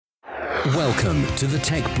Welcome to the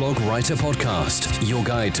Tech Blog Writer Podcast, your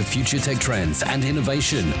guide to future tech trends and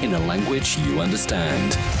innovation in a language you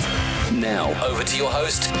understand. Now, over to your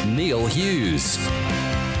host, Neil Hughes.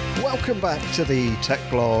 Welcome back to the Tech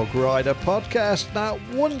Blog Writer Podcast. Now,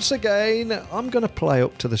 once again, I'm going to play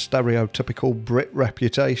up to the stereotypical Brit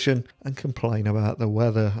reputation and complain about the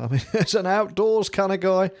weather. I mean, as an outdoors kind of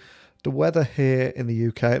guy, the weather here in the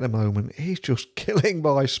UK at the moment is just killing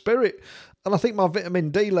my spirit. And I think my vitamin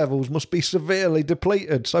D levels must be severely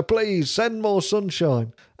depleted. So please send more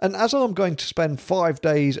sunshine. And as I'm going to spend 5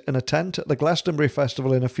 days in a tent at the Glastonbury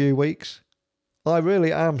Festival in a few weeks, I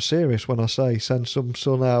really am serious when I say send some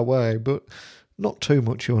sun our way, but not too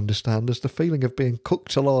much, you understand, as the feeling of being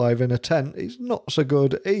cooked alive in a tent is not so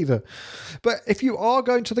good either. But if you are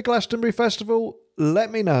going to the Glastonbury Festival,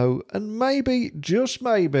 let me know, and maybe, just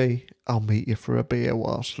maybe, I'll meet you for a beer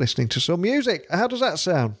whilst listening to some music. How does that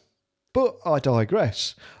sound? But I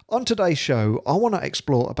digress. On today's show, I want to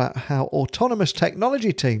explore about how autonomous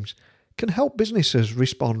technology teams can help businesses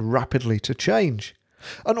respond rapidly to change,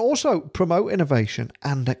 and also promote innovation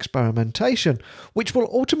and experimentation, which will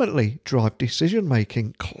ultimately drive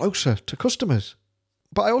decision-making closer to customers.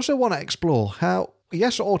 But I also want to explore how,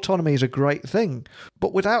 yes, autonomy is a great thing,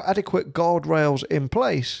 but without adequate guardrails in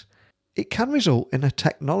place, it can result in a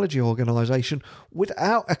technology organisation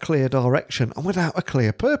without a clear direction and without a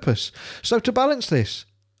clear purpose. So to balance this,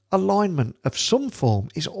 alignment of some form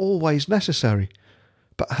is always necessary.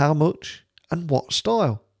 But how much and what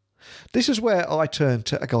style? This is where I turn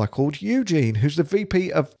to a guy called Eugene, who's the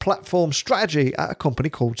VP of Platform Strategy at a company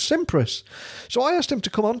called Cimpress. So I asked him to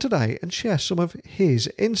come on today and share some of his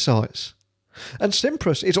insights. And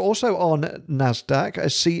Cimpress is also on Nasdaq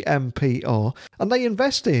as CMPR, and they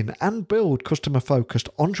invest in and build customer-focused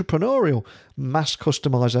entrepreneurial mass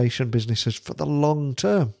customization businesses for the long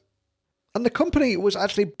term. And the company was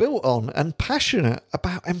actually built on and passionate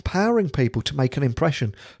about empowering people to make an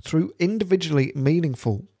impression through individually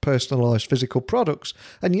meaningful, personalised physical products.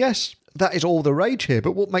 And yes, that is all the rage here,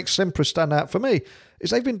 but what makes Cimpress stand out for me is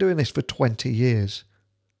they've been doing this for 20 years.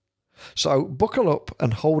 So buckle up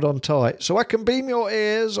and hold on tight so I can beam your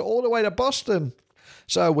ears all the way to Boston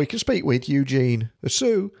so we can speak with Eugene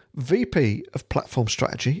Su, VP of Platform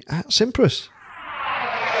Strategy at Cimpress.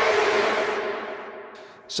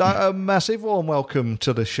 So a massive warm welcome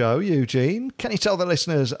to the show, Eugene. Can you tell the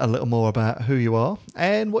listeners a little more about who you are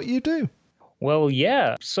and what you do? Well,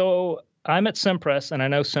 yeah. So I'm at Cimpress, and I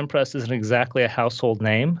know Cimpress isn't exactly a household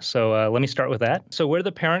name, so let me start with that. So we're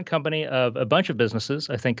the parent company of a bunch of businesses,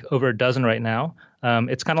 I think over a dozen right now.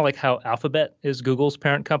 It's kind of like how Alphabet is Google's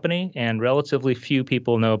parent company, and relatively few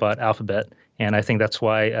people know about Alphabet, and I think that's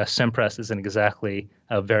why Cimpress isn't exactly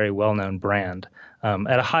a very well-known brand.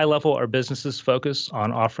 At a high level, our businesses focus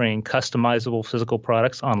on offering customizable physical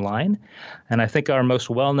products online, and I think our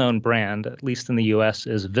most well-known brand, at least in the U.S.,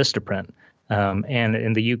 is Vistaprint. And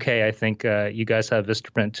in the UK, I think you guys have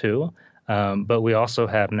Vistaprint too, but we also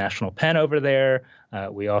have National Pen over there.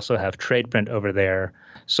 We also have Tradeprint over there.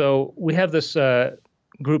 So we have this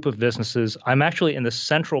group of businesses. I'm actually in the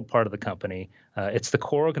central part of the company. It's the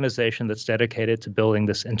core organization that's dedicated to building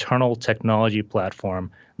this internal technology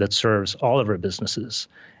platform that serves all of our businesses.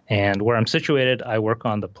 And where I'm situated, I work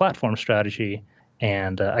on the platform strategy.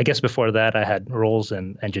 And I guess before that, I had roles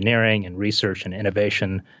in engineering and research and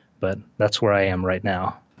innovation, but that's where I am right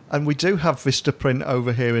now. And we do have Vistaprint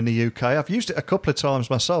over here in the UK. I've used it a couple of times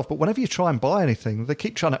myself, but whenever you try and buy anything, they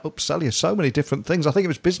keep trying to upsell you so many different things. I think it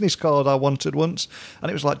was business card I wanted once,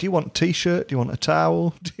 and it was like, do you want a T-shirt? Do you want a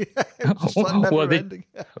towel?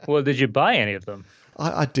 Well, did you buy any of them?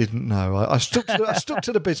 I didn't know. I stuck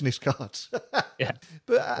to the business cards. Yeah.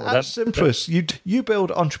 But at Cimpress, you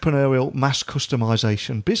build entrepreneurial mass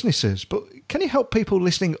customization businesses. But can you help people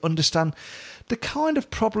listening understand the kind of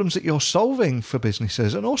problems that you're solving for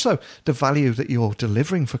businesses and also the value that you're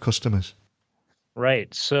delivering for customers?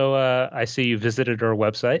 Right. So I see you visited our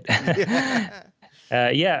website.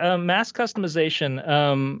 Mass customization,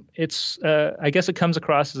 I guess it comes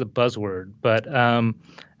across as a buzzword, but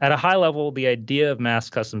at a high level, the idea of mass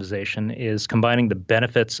customization is combining the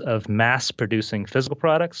benefits of mass producing physical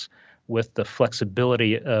products with the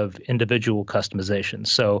flexibility of individual customization.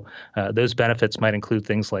 So those benefits might include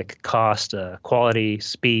things like cost, quality,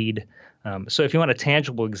 speed. So if you want a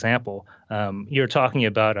tangible example, you're talking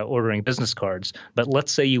about ordering business cards, but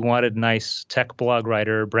let's say you wanted nice tech blog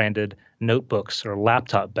writer branded notebooks or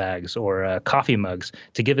laptop bags or coffee mugs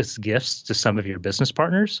to give as gifts to some of your business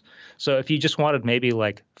partners. So if you just wanted maybe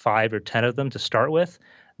like 5 or 10 of them to start with,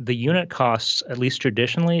 the unit costs, at least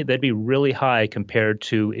traditionally, they'd be really high compared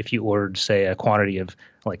to if you ordered, say, a quantity of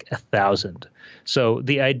like 1,000. So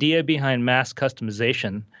the idea behind mass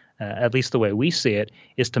customization, at least the way we see it,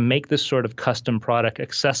 is to make this sort of custom product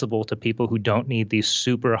accessible to people who don't need these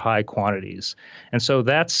super high quantities. And so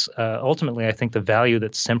that's ultimately, I think, the value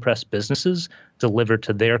that Cimpress businesses deliver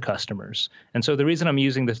to their customers. And so the reason I'm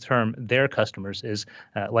using the term their customers is,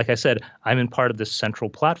 like I said, I'm in part of this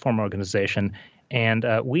central platform organization, and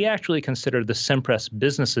we actually consider the Cimpress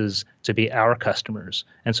businesses to be our customers.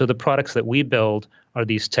 And so the products that we build are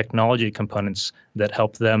these technology components that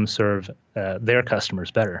help them serve their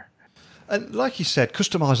customers better. And like you said,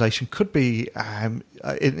 customization could be,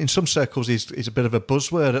 in some circles, is a bit of a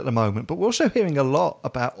buzzword at the moment, but we're also hearing a lot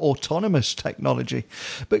about autonomous technology.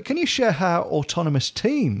 But can you share how autonomous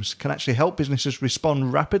teams can actually help businesses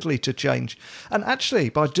respond rapidly to change and actually,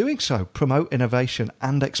 by doing so, promote innovation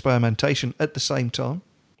and experimentation at the same time?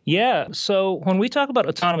 Yeah. So when we talk about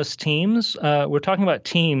autonomous teams, we're talking about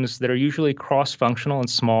teams that are usually cross-functional and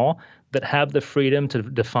small that have the freedom to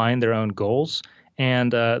define their own goals.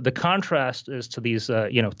 And the contrast is to these,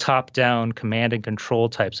 top-down command and control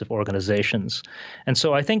types of organizations. And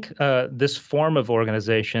so I think this form of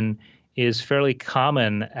organization is fairly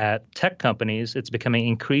common at tech companies. It's becoming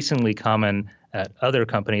increasingly common at other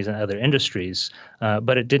companies and other industries,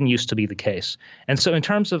 but it didn't used to be the case. And so in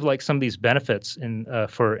terms of like some of these benefits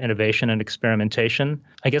for innovation and experimentation,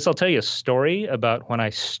 I guess I'll tell you a story about when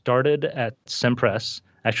I started at Cimpress.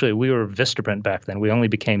 Actually, we were Vistaprint back then. We only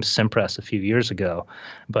became Cimpress a few years ago.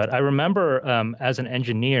 But I remember as an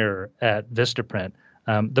engineer at Vistaprint,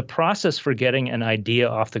 the process for getting an idea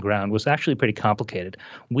off the ground was actually pretty complicated.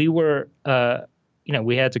 We were,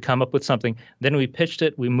 we had to come up with something. Then we pitched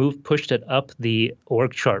it. We pushed it up the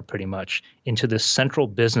org chart pretty much into this central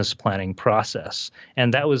business planning process.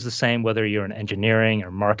 And that was the same whether you're in engineering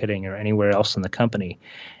or marketing or anywhere else in the company.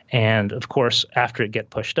 And of course, after it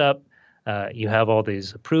get pushed up, you have all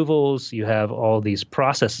these approvals, you have all these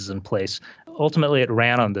processes in place. Ultimately, it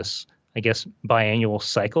ran on this, I guess, biannual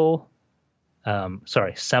cycle.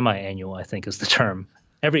 Semi-annual, I think is the term,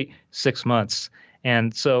 every 6 months.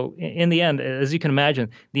 And so in the end, as you can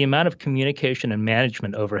imagine, the amount of communication and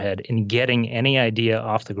management overhead in getting any idea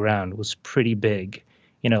off the ground was pretty big.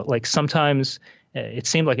 Like sometimes it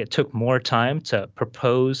seemed like it took more time to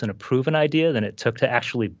propose and approve an idea than it took to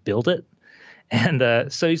actually build it. And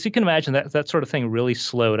so as you can imagine, that sort of thing really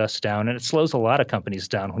slowed us down, and it slows a lot of companies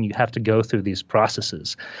down when you have to go through these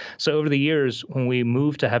processes. So over the years, when we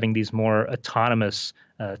moved to having these more autonomous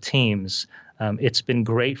teams, it's been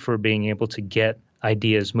great for being able to get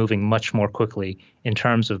ideas moving much more quickly in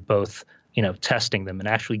terms of both, testing them and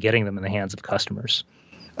actually getting them in the hands of customers.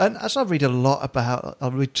 And as I read I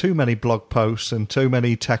read too many blog posts and too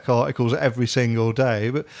many tech articles every single day,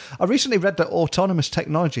 but I recently read that autonomous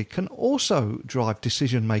technology can also drive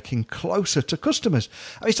decision-making closer to customers.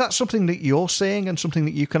 Is that something that you're seeing and something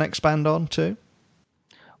that you can expand on too?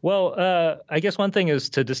 Well, I guess one thing is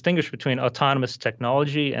to distinguish between autonomous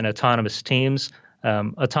technology and autonomous teams.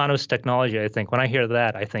 Autonomous technology, I think, when I hear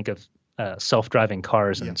that, I think of self-driving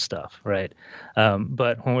cars and stuff, right?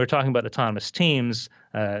 But when we're talking about autonomous teams,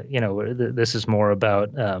 this is more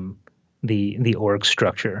about the org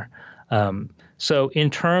structure. So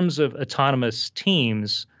in terms of autonomous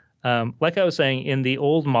teams, like I was saying, in the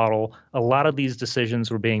old model, a lot of these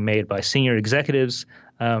decisions were being made by senior executives,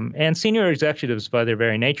 and senior executives, by their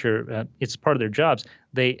very nature, it's part of their jobs.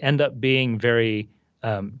 They end up being very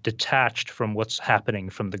detached from what's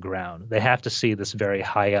happening from the ground. They have to see this very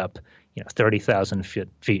high up, 30,000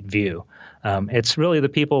 feet view. It's really the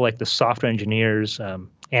people like the software engineers,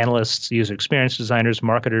 analysts, user experience designers,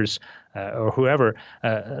 marketers, or whoever.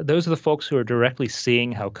 Those are the folks who are directly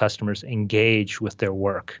seeing how customers engage with their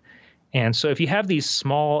work. And so if you have these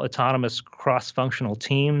small, autonomous, cross-functional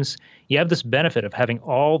teams, you have this benefit of having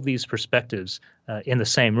all these perspectives in the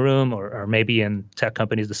same room, or maybe in tech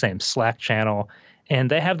companies, the same Slack channel.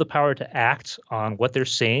 And they have the power to act on what they're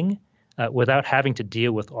seeing without having to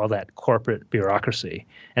deal with all that corporate bureaucracy.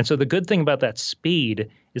 And so the good thing about that speed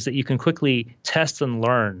is that you can quickly test and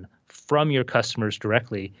learn from your customers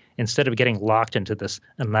directly instead of getting locked into this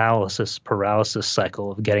analysis paralysis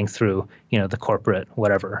cycle of getting through, the corporate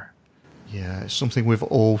whatever. Yeah, it's something we've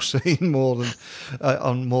all seen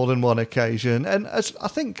on more than one occasion. And as I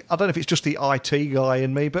don't know if it's just the IT guy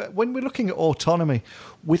in me, but when we're looking at autonomy,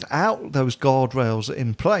 without those guardrails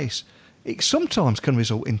in place, it sometimes can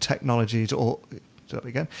result in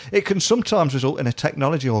it can sometimes result in a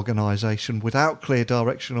technology organisation without clear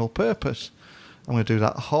direction or purpose. I'm going to do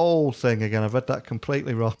that whole thing again. I've read that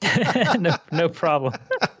completely wrong. No problem.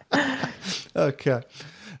 Okay.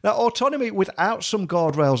 Now, autonomy without some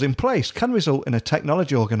guardrails in place can result in a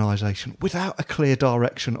technology organisation without a clear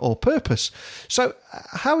direction or purpose. So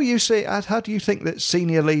how do you think that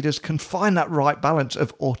senior leaders can find that right balance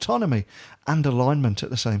of autonomy and alignment at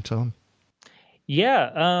the same time?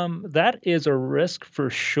 Yeah, that is a risk for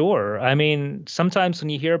sure. I mean, sometimes when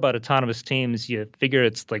you hear about autonomous teams, you figure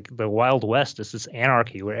it's like the Wild West. It's this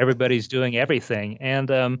anarchy where everybody's doing everything.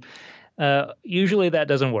 And usually that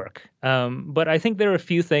doesn't work. But I think there are a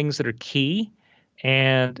few things that are key.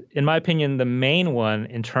 And in my opinion, the main one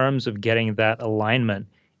in terms of getting that alignment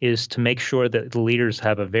is to make sure that the leaders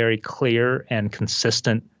have a very clear and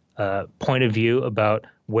consistent point of view about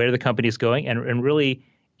where the company is going, and really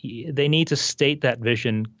they need to state that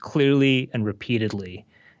vision clearly and repeatedly.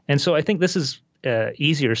 And so I think this is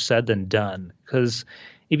easier said than done, because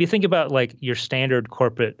if you think about like your standard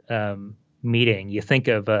corporate meeting, you think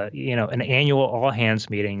of an annual all hands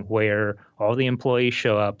meeting where all the employees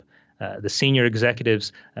show up, the senior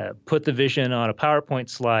executives put the vision on a PowerPoint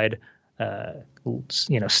slide,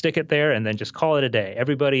 stick it there, and then just call it a day.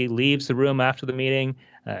 Everybody leaves the room after the meeting,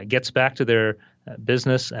 gets back to their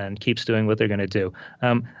business and keeps doing what they're going to do.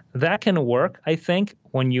 That can work, I think,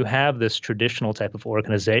 when you have this traditional type of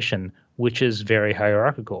organization, which is very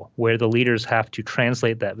hierarchical, where the leaders have to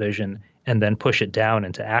translate that vision and then push it down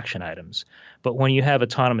into action items. But when you have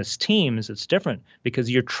autonomous teams, it's different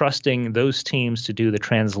because you're trusting those teams to do the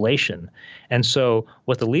translation. And so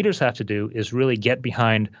what the leaders have to do is really get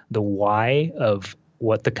behind the why of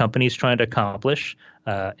what the company is trying to accomplish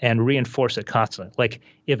and reinforce it constantly. Like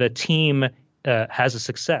if a team has a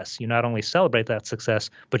success, you not only celebrate that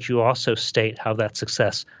success, but you also state how that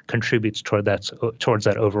success contributes towards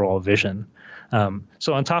that overall vision.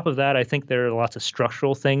 So on top of that, I think there are lots of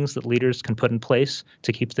structural things that leaders can put in place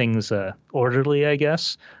to keep things orderly, I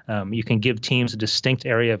guess. You can give teams a distinct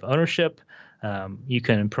area of ownership. You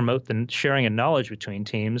can promote the sharing of knowledge between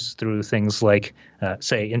teams through things like,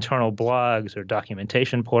 say, internal blogs or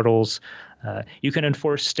documentation portals. You can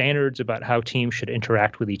enforce standards about how teams should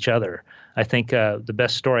interact with each other. I think the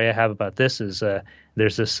best story I have about this is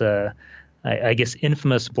there's this, I guess,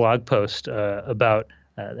 infamous blog post about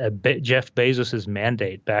Jeff Bezos's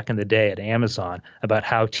mandate back in the day at Amazon about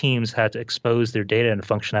how teams had to expose their data and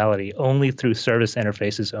functionality only through service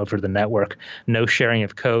interfaces over the network. No sharing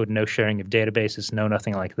of code, no sharing of databases, no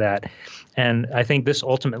nothing like that. And I think this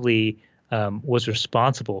ultimately was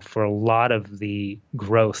responsible for a lot of the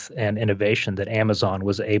growth and innovation that Amazon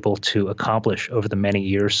was able to accomplish over the many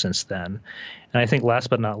years since then. And I think last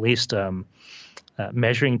but not least,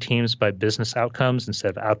 measuring teams by business outcomes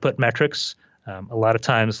instead of output metrics. A lot of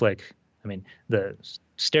times, the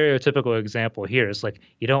stereotypical example here is like,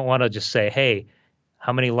 you don't want to just say, hey,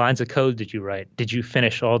 how many lines of code did you write? Did you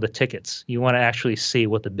finish all the tickets? You want to actually see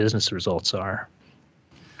what the business results are.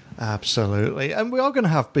 Absolutely. And we are going to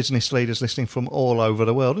have business leaders listening from all over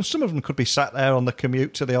the world. And some of them could be sat there on the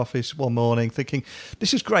commute to the office one morning thinking,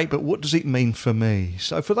 this is great, but what does it mean for me?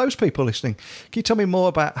 So for those people listening, can you tell me more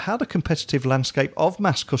about how the competitive landscape of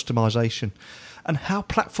mass customization and how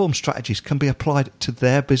platform strategies can be applied to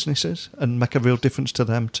their businesses and make a real difference to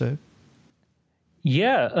them too?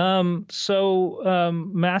 Yeah. So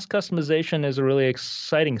mass customization is a really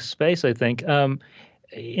exciting space, I think.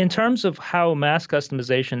 In terms of how mass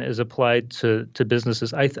customization is applied to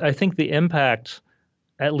businesses, I think the impact,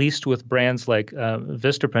 at least with brands like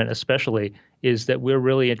Vistaprint especially, is that we're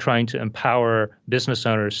really trying to empower business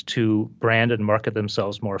owners to brand and market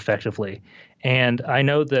themselves more effectively. And I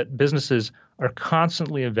know that businesses are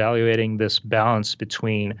constantly evaluating this balance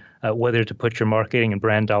between whether to put your marketing and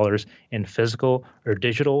brand dollars in physical or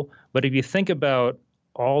digital. But if you think about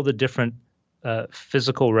all the different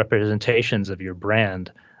physical representations of your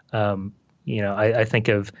brand, I think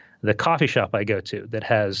of the coffee shop I go to that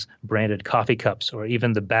has branded coffee cups, or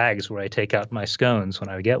even the bags where I take out my scones when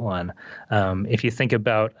I get one. If you think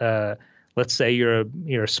about, let's say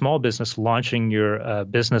you're a small business launching your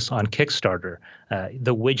business on Kickstarter,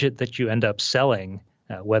 the widget that you end up selling,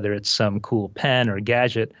 whether it's some cool pen or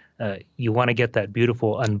gadget, you want to get that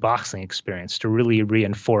beautiful unboxing experience to really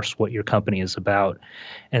reinforce what your company is about.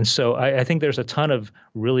 And so I think there's a ton of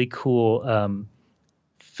really cool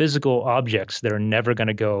physical objects that are never going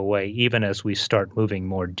to go away, even as we start moving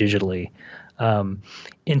more digitally.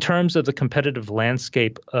 In terms of the competitive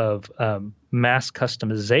landscape of mass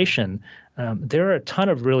customization, there are a ton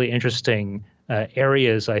of really interesting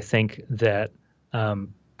areas, I think, that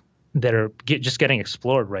are just getting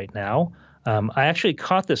explored right now. I actually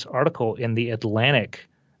caught this article in The Atlantic.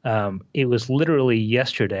 It was literally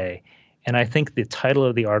yesterday, and I think the title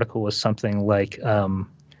of the article was something like,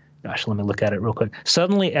 let me look at it real quick.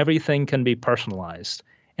 Suddenly everything can be personalized.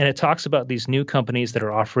 And it talks about these new companies that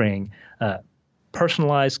are offering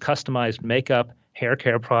personalized, customized makeup, hair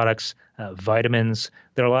care products, vitamins.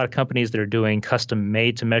 There are a lot of companies that are doing custom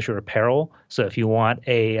made-to-measure apparel. So if you want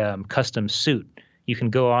a custom suit, you can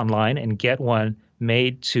go online and get one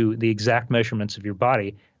made to the exact measurements of your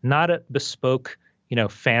body, not at bespoke,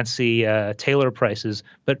 fancy tailor prices,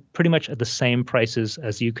 but pretty much at the same prices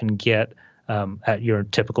as you can get at your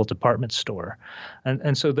typical department store.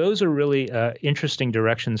 And so those are really interesting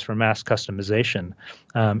directions for mass customization.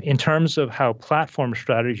 In terms of how platform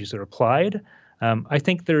strategies are applied, I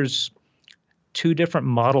think there's two different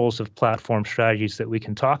models of platform strategies that we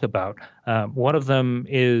can talk about. One of them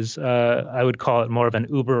is, I would call it more of an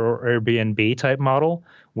Uber or Airbnb type model,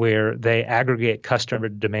 where they aggregate customer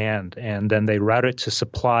demand and then they route it to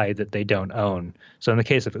supply that they don't own. So in the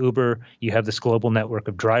case of Uber, you have this global network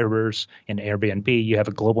of drivers. In Airbnb, you have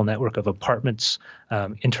a global network of apartments.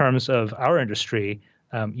 In terms of our industry,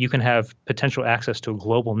 you can have potential access to a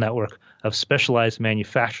global network of specialized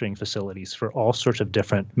manufacturing facilities for all sorts of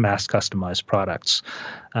different mass customized products.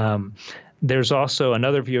 There's also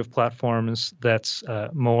another view of platforms that's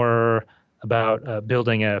more about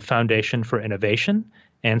building a foundation for innovation.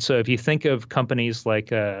 And so if you think of companies like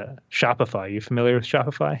Shopify, are you familiar with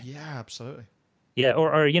Shopify? Yeah, absolutely. Yeah,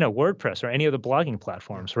 or WordPress or any of the blogging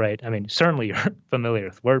platforms, right? I mean, certainly you're familiar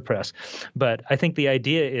with WordPress, but I think the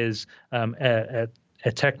idea is a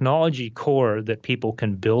technology core that people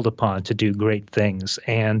can build upon to do great things.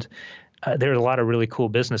 And there are a lot of really cool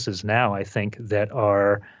businesses now, I think, that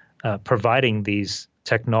are providing these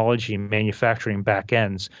technology manufacturing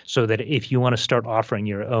backends so that if you want to start offering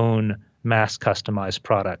your own mass customized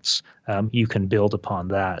products, you can build upon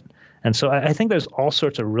that. And so I think there's all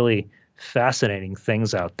sorts of really fascinating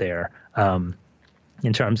things out there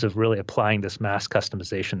in terms of really applying this mass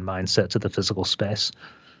customization mindset to the physical space.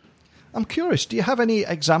 I'm curious, do you have any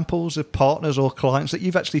examples of partners or clients that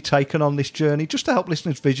you've actually taken on this journey just to help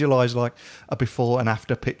listeners visualize like a before and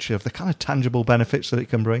after picture of the kind of tangible benefits that it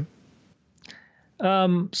can bring?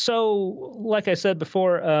 So like I said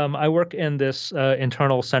before, I work in this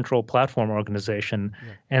internal central platform organization.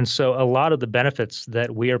 Yeah. And so a lot of the benefits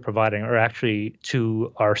that we are providing are actually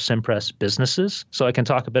to our Cimpress businesses. So I can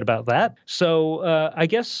talk a bit about that. So I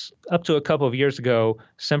guess up to a couple of years ago,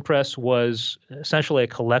 Cimpress was essentially a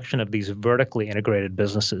collection of these vertically integrated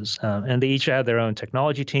businesses. And they each had their own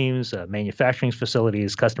technology teams, manufacturing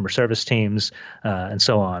facilities, customer service teams, and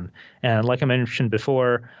so on. And like I mentioned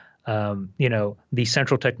before, the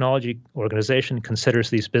central technology organization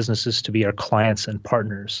considers these businesses to be our clients and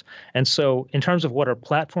partners. And so in terms of what our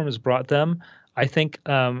platform has brought them, I think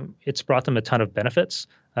it's brought them a ton of benefits.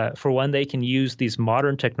 For one, they can use these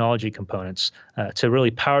modern technology components to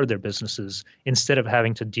really power their businesses instead of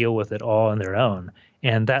having to deal with it all on their own.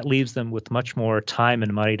 And that leaves them with much more time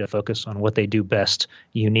and money to focus on what they do best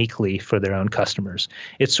uniquely for their own customers.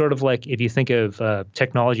 It's sort of like if you think of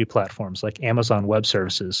technology platforms like Amazon Web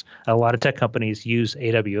Services, a lot of tech companies use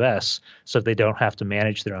AWS so they don't have to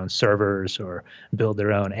manage their own servers or build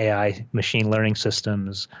their own AI machine learning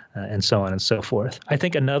systems and so on and so forth. I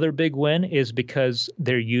think another big win is because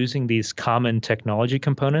they're using these common technology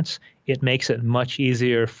components. It makes it much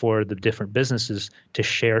easier for the different businesses to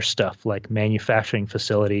share stuff like manufacturing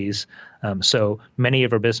facilities. So many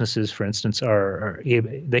of our businesses, for instance,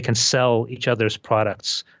 they can sell each other's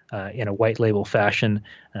products in a white label fashion,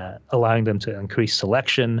 allowing them to increase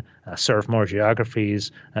selection, serve more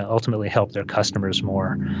geographies, ultimately help their customers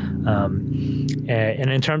more. And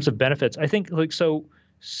in terms of benefits, I think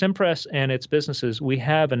Cimpress and its businesses, we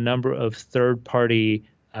have a number of third-party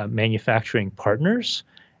manufacturing partners.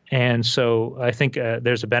 And so I think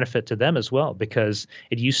there's a benefit to them as well, because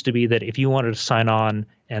it used to be that if you wanted to sign on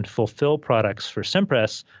and fulfill products for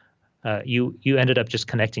Cimpress, you ended up just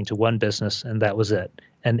connecting to one business and that was it.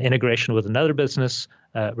 And integration with another business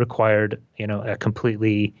required, a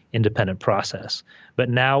completely independent process. But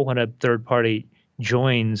now when a third party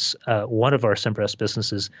joins one of our Cimpress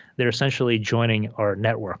businesses, they're essentially joining our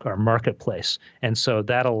network, our marketplace. And so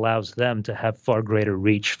that allows them to have far greater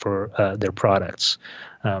reach for their products.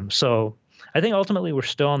 So I think ultimately we're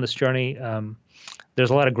still on this journey.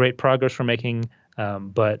 There's a lot of great progress we're making,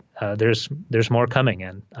 but there's more coming,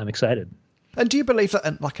 and I'm excited. And do you believe that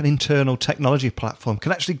an internal technology platform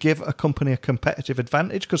can actually give a company a competitive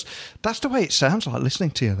advantage? Because that's the way it sounds like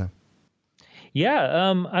listening to you then.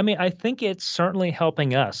 Yeah, I think it's certainly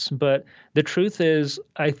helping us, but the truth is,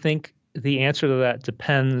 I think the answer to that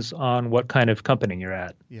depends on what kind of company you're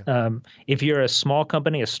at. Yeah. If you're a small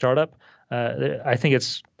company, a startup, I think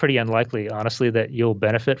it's pretty unlikely, honestly, that you'll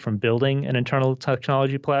benefit from building an internal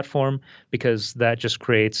technology platform because that just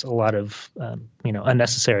creates a lot of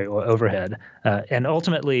unnecessary overhead. And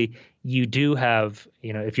ultimately, you do have,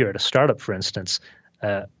 if you're at a startup, for instance,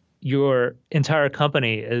 your entire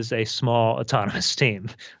company is a small autonomous team.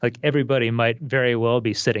 Like everybody might very well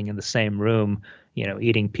be sitting in the same room,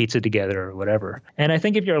 eating pizza together or whatever. And I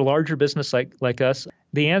think if you're a larger business like us,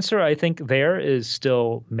 the answer I think there is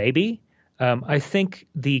still maybe. I think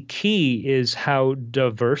the key is how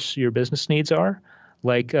diverse your business needs are.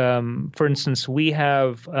 Like, for instance, we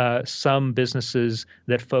have some businesses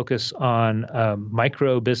that focus on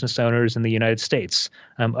micro business owners in the United States.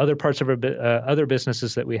 Other parts of our other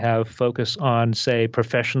businesses that we have focus on, say,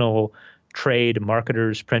 professional trade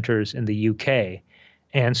marketers, printers in the UK.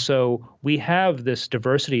 And so we have this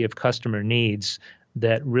diversity of customer needs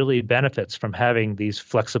that really benefits from having these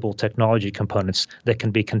flexible technology components that can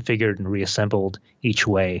be configured and reassembled each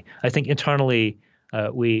way. I think internally,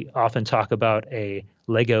 we often talk about a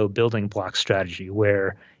Lego building block strategy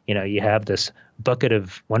where, you have this bucket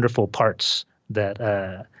of wonderful parts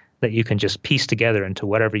that you can just piece together into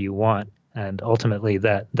whatever you want. And ultimately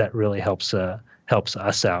that really helps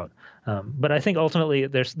us out. But I think ultimately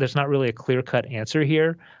there's not really a clear-cut answer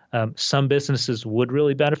here. Some businesses would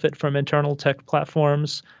really benefit from internal tech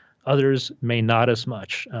platforms. Others may not as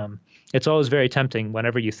much. It's always very tempting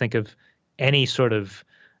whenever you think of any sort of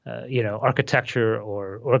architecture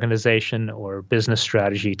or organization or business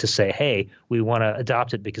strategy to say, hey, we want to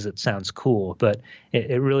adopt it because it sounds cool. But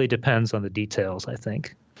it really depends on the details, I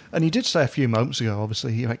think. And you did say a few moments ago,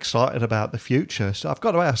 obviously, you're excited about the future. So I've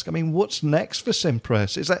got to ask, what's next for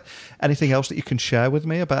Cimpress? Is there anything else that you can share with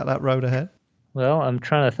me about that road ahead? Well, I'm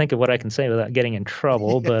trying to think of what I can say without getting in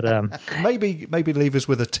trouble, but maybe leave us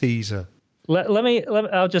with a teaser.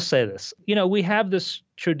 I'll just say this. We have this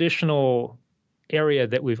traditional area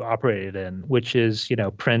that we've operated in, which is,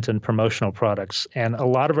 print and promotional products. And a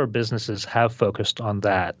lot of our businesses have focused on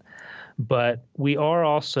that. But we are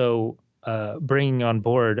also bringing on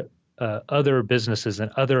board other businesses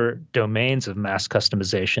and other domains of mass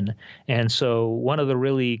customization. And so one of the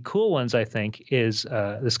really cool ones, I think, is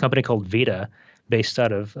this company called Vita, based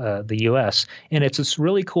out of the US. And it's this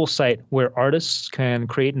really cool site where artists can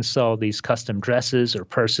create and sell these custom dresses or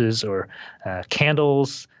purses or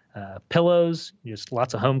candles, pillows, just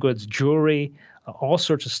lots of home goods, jewelry, all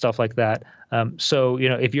sorts of stuff like that. So,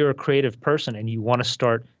 if you're a creative person and you want to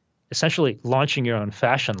start essentially launching your own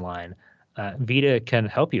fashion line, Vita can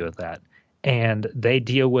help you with that. And they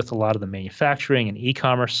deal with a lot of the manufacturing and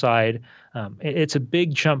e-commerce side. It's a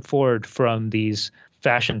big jump forward from these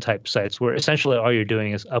fashion type sites where essentially all you're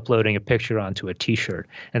doing is uploading a picture onto a t-shirt.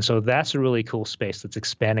 And so that's a really cool space that's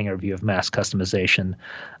expanding our view of mass customization.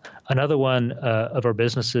 Another one of our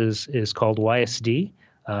businesses is called YSD.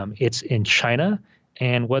 It's in China.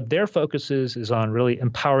 And what their focus is on really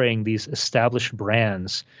empowering these established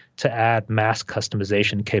brands to add mass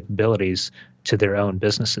customization capabilities to their own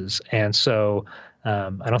businesses. And so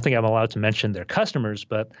I don't think I'm allowed to mention their customers,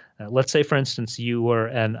 but let's say, for instance, you were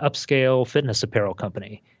an upscale fitness apparel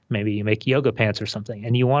company. Maybe you make yoga pants or something,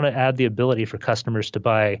 and you want to add the ability for customers to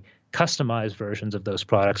buy customized versions of those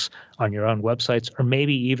products on your own websites or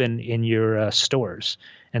maybe even in your stores.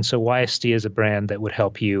 And so YSD is a brand that would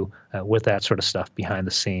help you with that sort of stuff behind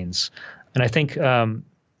the scenes. And I think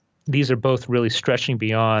these are both really stretching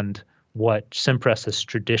beyond what Cimpress has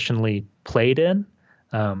traditionally played in.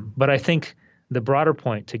 But I think the broader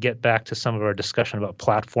point, to get back to some of our discussion about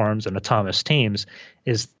platforms and autonomous teams,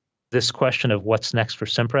 is this question of what's next for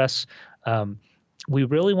Cimpress. We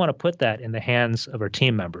really want to put that in the hands of our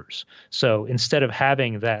team members. So instead of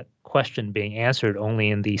having that question being answered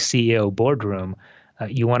only in the CEO boardroom,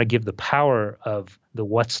 you want to give the power of the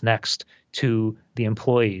what's next to the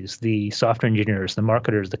employees, the software engineers, the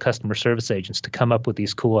marketers, the customer service agents to come up with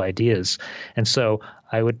these cool ideas. And so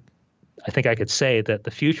I think I could say that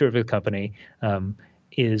the future of the company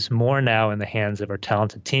is more now in the hands of our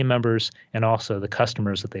talented team members and also the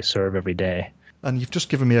customers that they serve every day. And you've just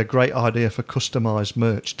given me a great idea for customized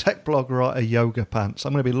merch. Tech blog writer yoga pants.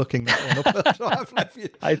 I'm going to be looking that one up after I've left you.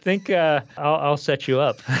 I think I'll set you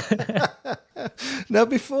up. Now,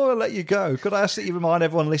 before I let you go, could I ask that you remind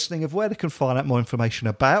everyone listening of where they can find out more information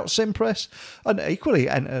about Cimpress and equally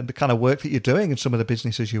and the kind of work that you're doing and some of the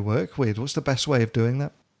businesses you work with? What's the best way of doing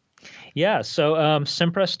that? Yeah, so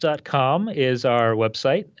Cimpress.com is our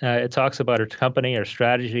website. It talks about our company, our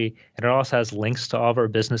strategy, and it also has links to all of our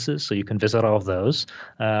businesses, so you can visit all of those.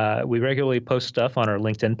 We regularly post stuff on our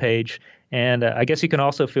LinkedIn page, And I guess you can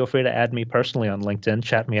also feel free to add me personally on LinkedIn,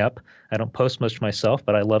 chat me up. I don't post much myself,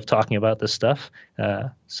 but I love talking about this stuff.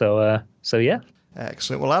 So yeah.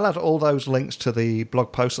 Excellent. Well, I'll add all those links to the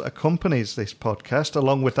blog post that accompanies this podcast,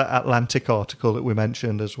 along with that Atlantic article that we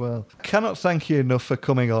mentioned as well. Cannot thank you enough for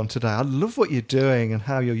coming on today. I love what you're doing and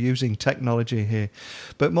how you're using technology here.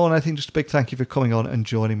 But more than anything, just a big thank you for coming on and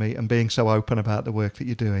joining me and being so open about the work that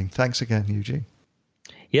you're doing. Thanks again, Eugene.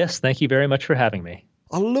 Yes, thank you very much for having me.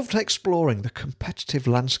 I loved exploring the competitive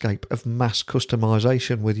landscape of mass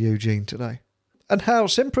customization with Eugene today, and how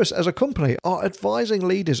Cimpress as a company are advising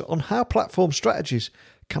leaders on how platform strategies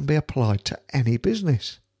can be applied to any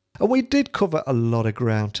business. And we did cover a lot of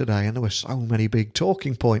ground today, and there were so many big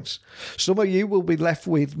talking points. Some of you will be left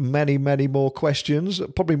with many, many more questions,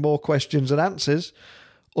 probably more questions than answers.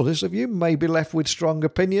 Others of you may be left with strong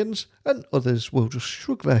opinions, and others will just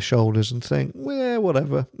shrug their shoulders and think, well,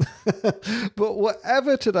 whatever. But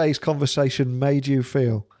whatever today's conversation made you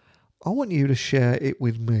feel, I want you to share it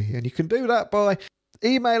with me. And you can do that by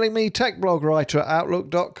emailing me,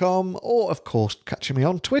 techblogwriter@outlook.com, or, of course, catching me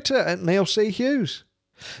on Twitter at Neil C. Hughes.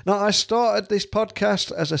 Now, I started this podcast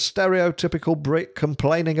as a stereotypical Brit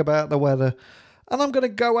complaining about the weather, and I'm going to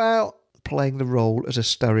go out playing the role as a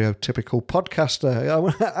stereotypical podcaster. I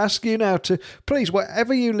want to ask you now to, please,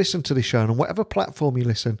 wherever you listen to the show and whatever platform you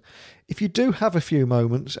listen, if you do have a few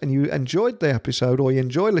moments and you enjoyed the episode or you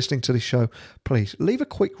enjoy listening to the show, please leave a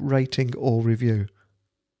quick rating or review,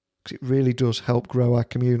 because it really does help grow our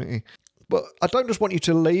community. But I don't just want you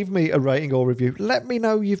to leave me a rating or review. Let me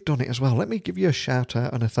know you've done it as well. Let me give you a shout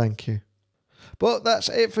out and a thank you. But that's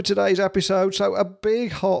it for today's episode. So a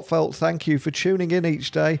big heartfelt thank you for tuning in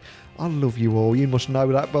each day. I love you all. You must know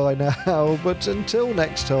that by now. But until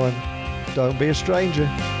next time, don't be a stranger.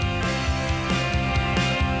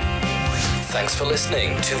 Thanks for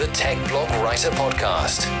listening to the Tech Blog Writer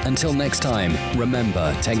Podcast. Until next time,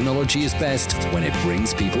 remember, technology is best when it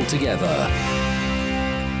brings people together.